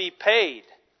must be paid.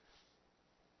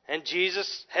 And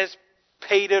Jesus has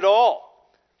paid it all.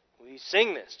 We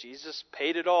sing this. Jesus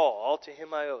paid it all. All to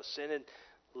Him I owe. Sin had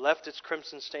left its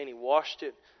crimson stain. He washed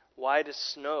it white as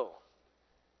snow.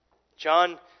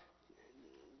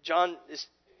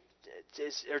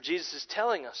 Jesus is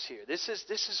telling us here, this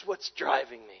is what's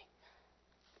driving me.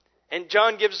 And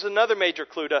John gives us another major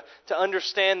clue to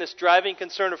understand this driving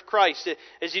concern of Christ,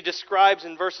 as he describes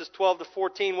in verses 12 to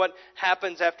 14 what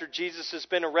happens after Jesus has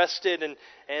been arrested, and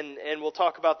we'll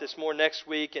talk about this more next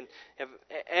week. And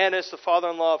Annas, the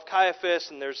father-in-law of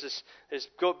Caiaphas, and there's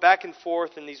go back and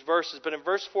forth in these verses. But in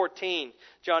verse 14,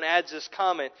 John adds this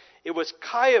comment: it was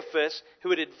Caiaphas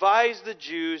who had advised the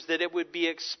Jews that it would be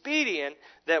expedient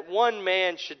that one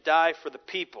man should die for the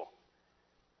people.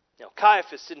 Now,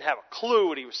 Caiaphas didn't have a clue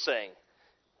what he was saying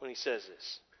when he says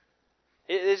this.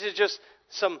 This is just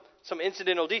some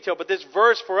incidental detail, but this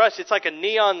verse for us, it's like a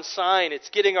neon sign.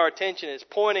 It's getting our attention. It's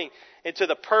pointing into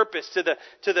the purpose, to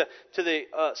the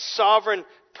sovereign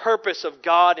purpose of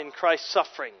God in Christ's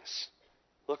sufferings.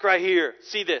 Look right here.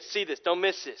 See this. Don't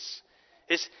miss this.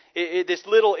 This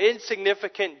little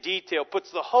insignificant detail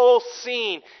puts the whole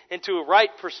scene into a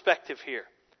right perspective here.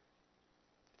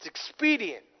 It's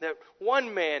expedient that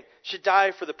one man should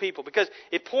die for the people, because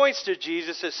it points to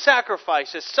Jesus as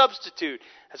sacrifice, as substitute,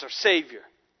 as our Savior.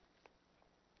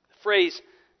 The phrase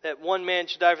that one man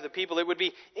should die for the people, it would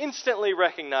be instantly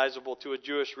recognizable to a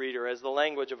Jewish reader as the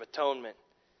language of atonement.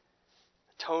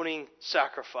 Atoning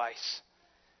sacrifice.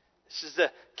 This is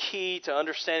the key to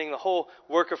understanding the whole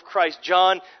work of Christ.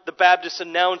 John the Baptist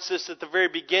announced this at the very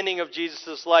beginning of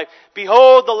Jesus' life.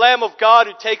 Behold the Lamb of God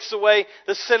who takes away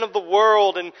the sin of the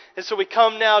world. And so we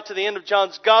come now to the end of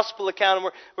John's Gospel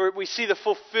account, where we see the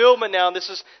fulfillment now. And this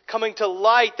is coming to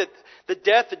light, that the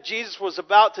death that Jesus was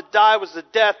about to die was the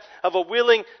death of a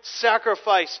willing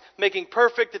sacrifice, making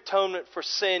perfect atonement for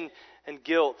sin and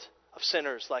guilt of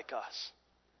sinners like us.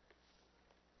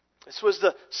 This was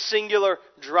the singular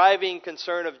driving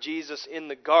concern of Jesus in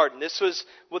the garden. This was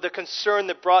the concern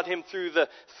that brought Him through the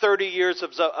 30 years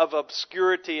of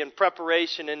obscurity and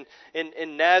preparation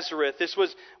in Nazareth. This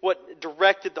was what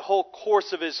directed the whole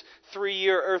course of His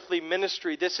 3-year earthly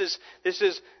ministry. This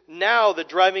is now the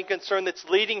driving concern that's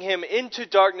leading Him into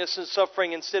darkness and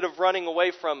suffering instead of running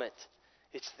away from it.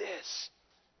 It's this.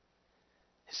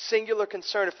 Singular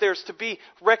concern. If there's to be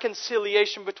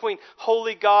reconciliation between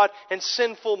holy God and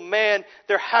sinful man,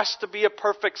 there has to be a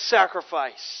perfect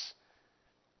sacrifice.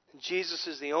 And Jesus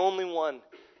is the only one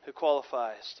who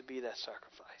qualifies to be that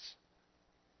sacrifice.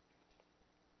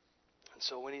 And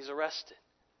so when He's arrested,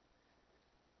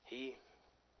 He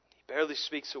barely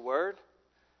speaks a word.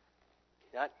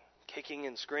 Not kicking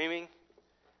and screaming,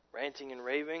 ranting and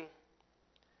raving.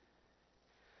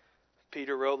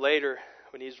 Peter wrote later,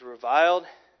 when he's reviled,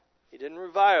 he didn't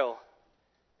revile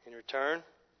in return.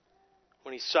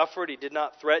 When he suffered, he did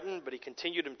not threaten, but he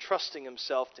continued entrusting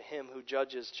himself to Him who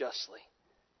judges justly.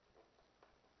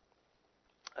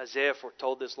 Isaiah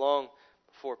foretold this long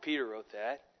before Peter wrote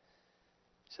that.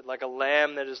 He said, like a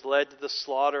lamb that is led to the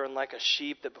slaughter, and like a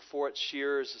sheep that before its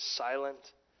shearers is silent,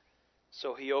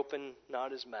 so he opened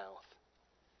not his mouth.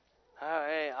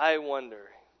 I wonder,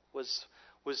 was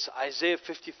Isaiah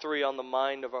 53 on the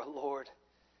mind of our Lord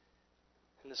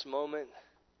in this moment?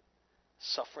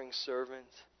 Suffering servant,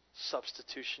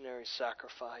 substitutionary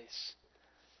sacrifice.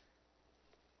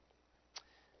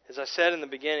 As I said in the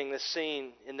beginning, in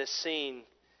this scene,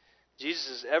 Jesus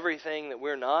is everything that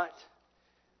we're not,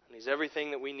 and He's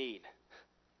everything that we need.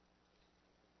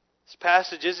 This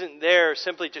passage isn't there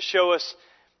simply to show us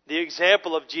the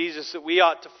example of Jesus that we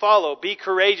ought to follow. Be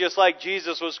courageous like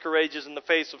Jesus was courageous in the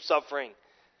face of suffering.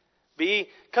 Be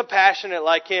compassionate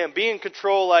like Him. Be in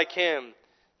control like Him.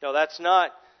 No, that's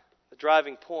not the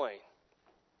driving point.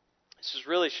 This is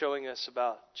really showing us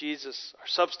about Jesus, our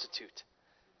substitute,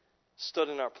 stood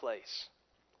in our place.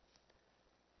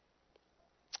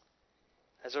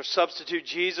 As our substitute,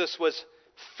 Jesus was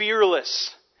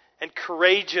fearless and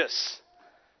courageous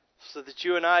so that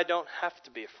you and I don't have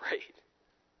to be afraid.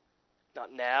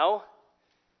 Not now,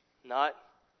 not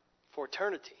for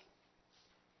eternity.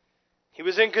 He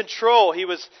was in control. He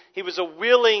was a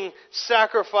willing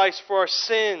sacrifice for our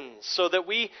sins so that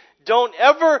we don't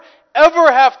ever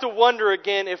have to wonder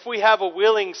again if we have a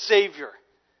willing Savior.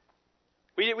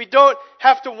 We don't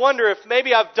have to wonder if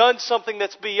maybe I've done something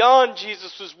that's beyond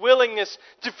Jesus' willingness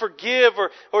to forgive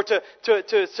or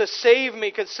to save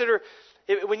me. Consider,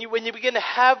 when you begin to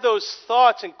have those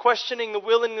thoughts and questioning the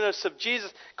willingness of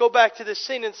Jesus, go back to this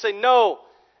scene and say, no,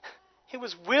 He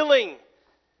was willing.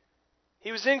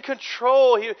 He was in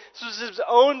control. This was His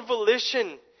own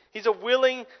volition. He's a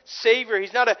willing Savior.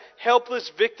 He's not a helpless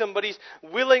victim, but He's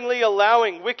willingly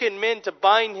allowing wicked men to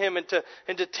bind Him and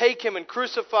to take Him and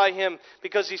crucify Him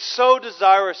because He's so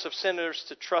desirous of sinners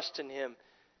to trust in Him,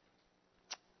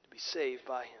 to be saved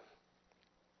by Him.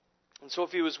 And so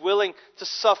if He was willing to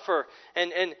suffer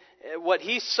and what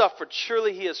He suffered,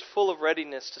 surely He is full of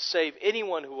readiness to save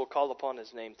anyone who will call upon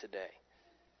His name today.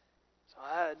 So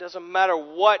it doesn't matter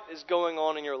what is going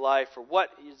on in your life or what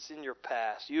is in your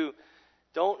past. You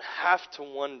don't have to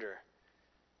wonder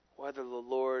whether the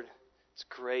Lord's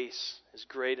grace is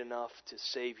great enough to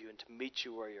save you and to meet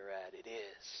you where you're at. It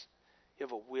is. You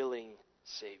have a willing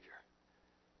Savior.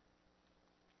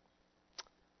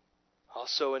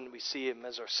 Also, and we see Him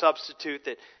as our substitute,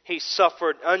 that He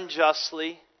suffered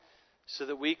unjustly so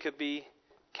that we could be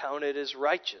counted as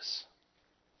righteous.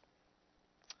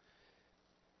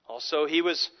 Also, He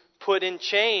was put in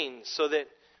chains so that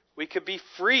we could be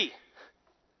free.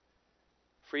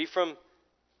 Free from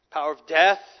power of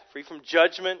death, free from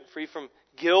judgment, free from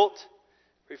guilt,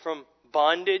 free from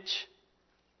bondage,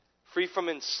 free from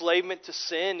enslavement to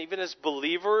sin, even as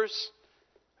believers,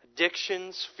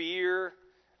 addictions, fear,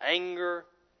 anger,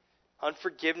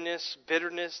 unforgiveness,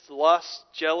 bitterness, lust,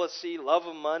 jealousy, love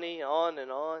of money, on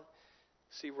and on.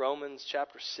 See Romans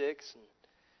chapter 6 and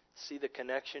see the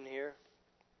connection here.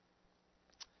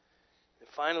 And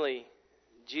finally,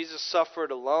 Jesus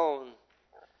suffered alone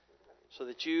so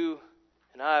that you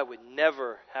and I would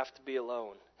never have to be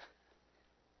alone.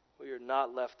 We are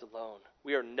not left alone.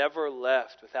 We are never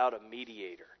left without a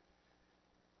mediator.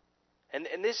 And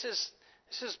this is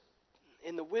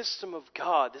in the wisdom of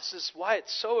God. This is why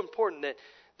it's so important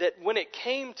that when it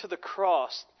came to the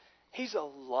cross, He's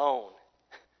alone.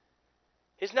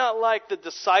 He's not like the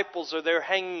disciples are there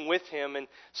hanging with Him, and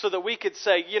so that we could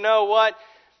say, you know what?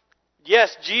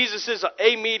 Yes, Jesus is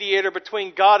a mediator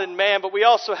between God and man, but we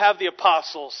also have the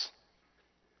apostles.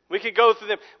 We could go through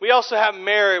them. We also have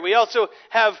Mary. We also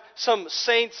have some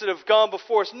saints that have gone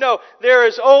before us. No, there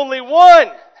is only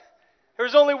one. There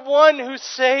is only one who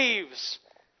saves.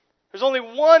 There's only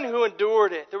one who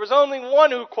endured it. There was only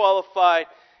one who qualified,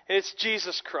 and it's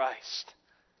Jesus Christ.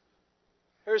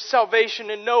 There is salvation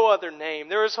in no other name.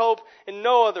 There is hope in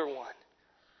no other one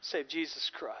save Jesus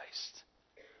Christ.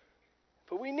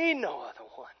 But we need no other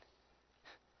one.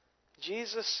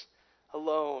 Jesus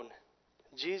alone.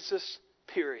 Jesus,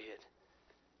 period.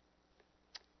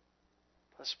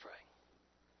 Let's pray.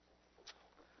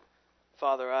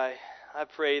 Father, I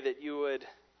pray that you would,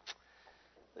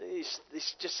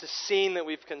 just the scene that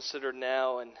we've considered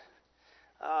now, and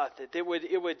that it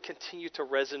would continue to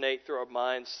resonate through our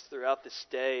minds throughout this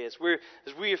day as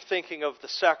we are thinking of the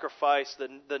sacrifice,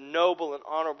 the noble and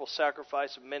honorable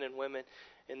sacrifice of men and women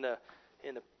in the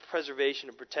preservation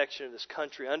and protection of this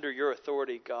country under your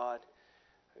authority, God.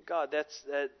 God,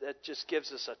 that just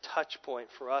gives us a touch point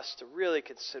for us to really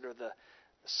consider the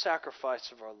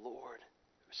sacrifice of our Lord,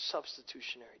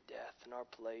 substitutionary death in our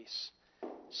place,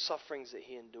 sufferings that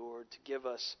He endured to give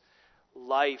us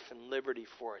life and liberty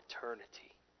for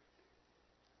eternity.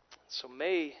 So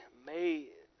may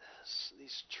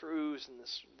these truths and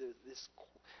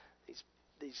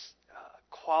these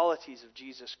qualities of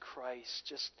Jesus Christ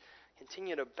just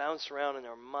continue to bounce around in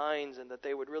our minds, and that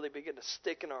they would really begin to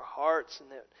stick in our hearts,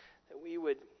 and that we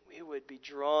would be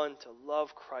drawn to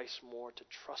love Christ more, to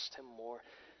trust Him more,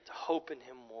 to hope in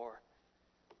Him more,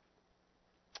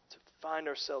 to find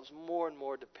ourselves more and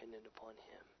more dependent upon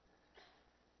Him.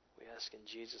 We ask in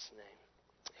Jesus'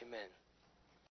 name. Amen.